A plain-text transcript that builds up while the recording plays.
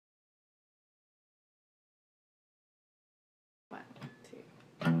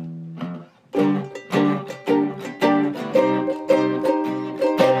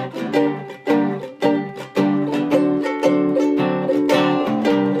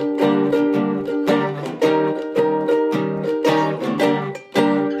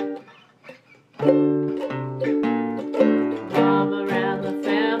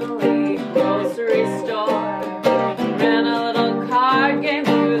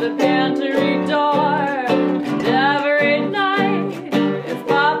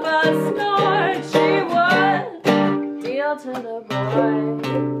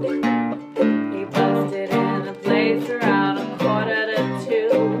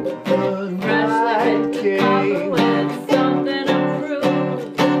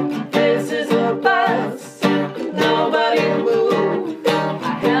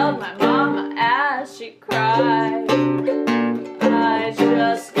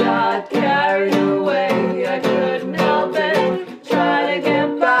got carried away. I couldn't help it, try to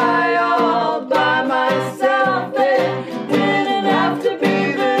get by all by myself. It didn't have to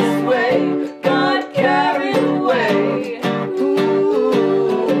be this way, got carried away. Ooh.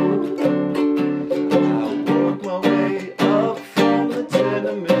 I worked my way up from the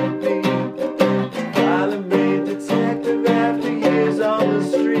tenement beat, finally made detective after years on the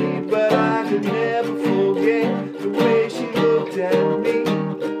street. But I could never forget the way she looked at me,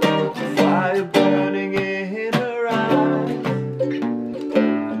 fire burning in her eyes.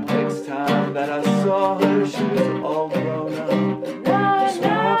 Next time that I saw her, she was all grown up,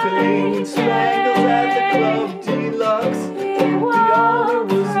 sparkling spangles at the Club Deluxe. The owner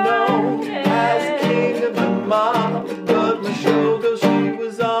was known as king of the mob, but my showgirl, she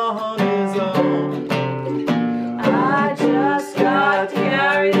was on his own. I just got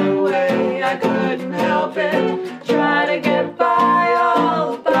carried away. I couldn't help it, try to get by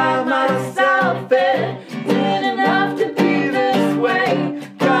all by myself. It didn't have to be this way,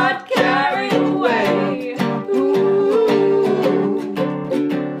 got carried away. Ooh.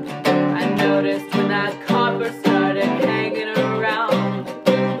 I noticed when that copper started hanging around,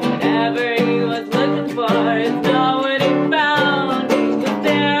 whatever he was looking for is not what he found. He was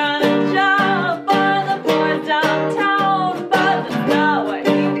there on a job for the boys downtown, but that's not why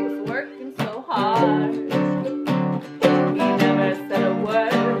he was working so hard. He never said a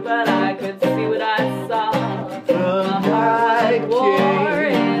word, but I could see what I saw. The A heart night war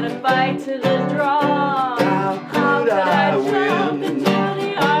came. in a fight to the draw. How could I jump win? into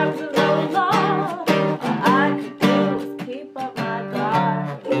the arms of the law? All I could do was keep up my guard.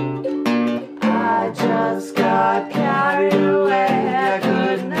 I just got carried away. I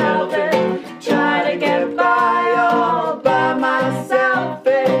couldn't help it, try to get by all by myself.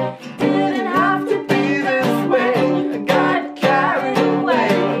 It didn't have to be this way, I got carried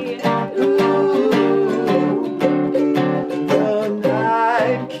away. Ooh. The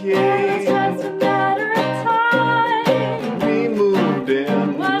night It was came. just a matter of time. We moved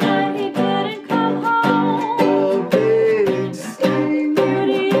in. One night he didn't come home. A big sting.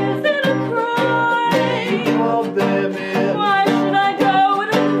 30 years in a crime. Called them in. Why should I go it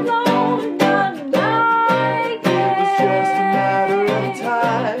alone? The night It was just a matter of came.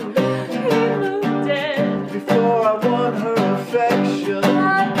 time He moved in. before I won her affection.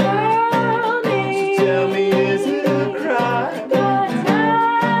 My girl needs Tell me, is it a crime?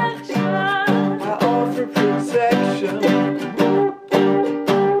 protection. I offer protection.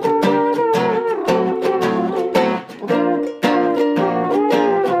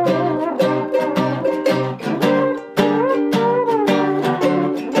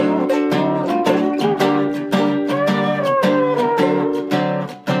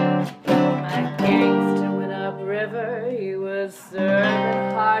 My gangster went upriver, he was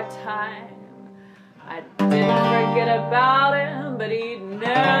serving hard time. I didn't forget about him, but he'd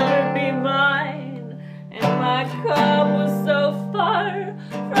never be mine. And my cup was so far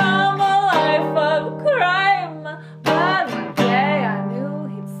from a life of crime. But one day I knew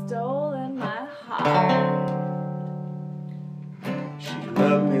he'd stolen my heart. She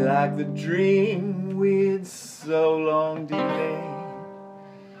loved me like the dream we'd so long delayed.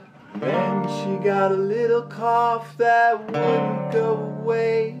 Then she got a little cough that wouldn't go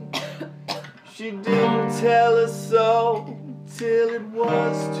away. She didn't tell us so till it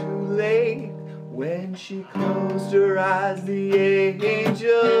was too late. When she closed her eyes, the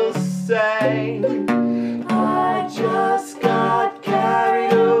angels sang.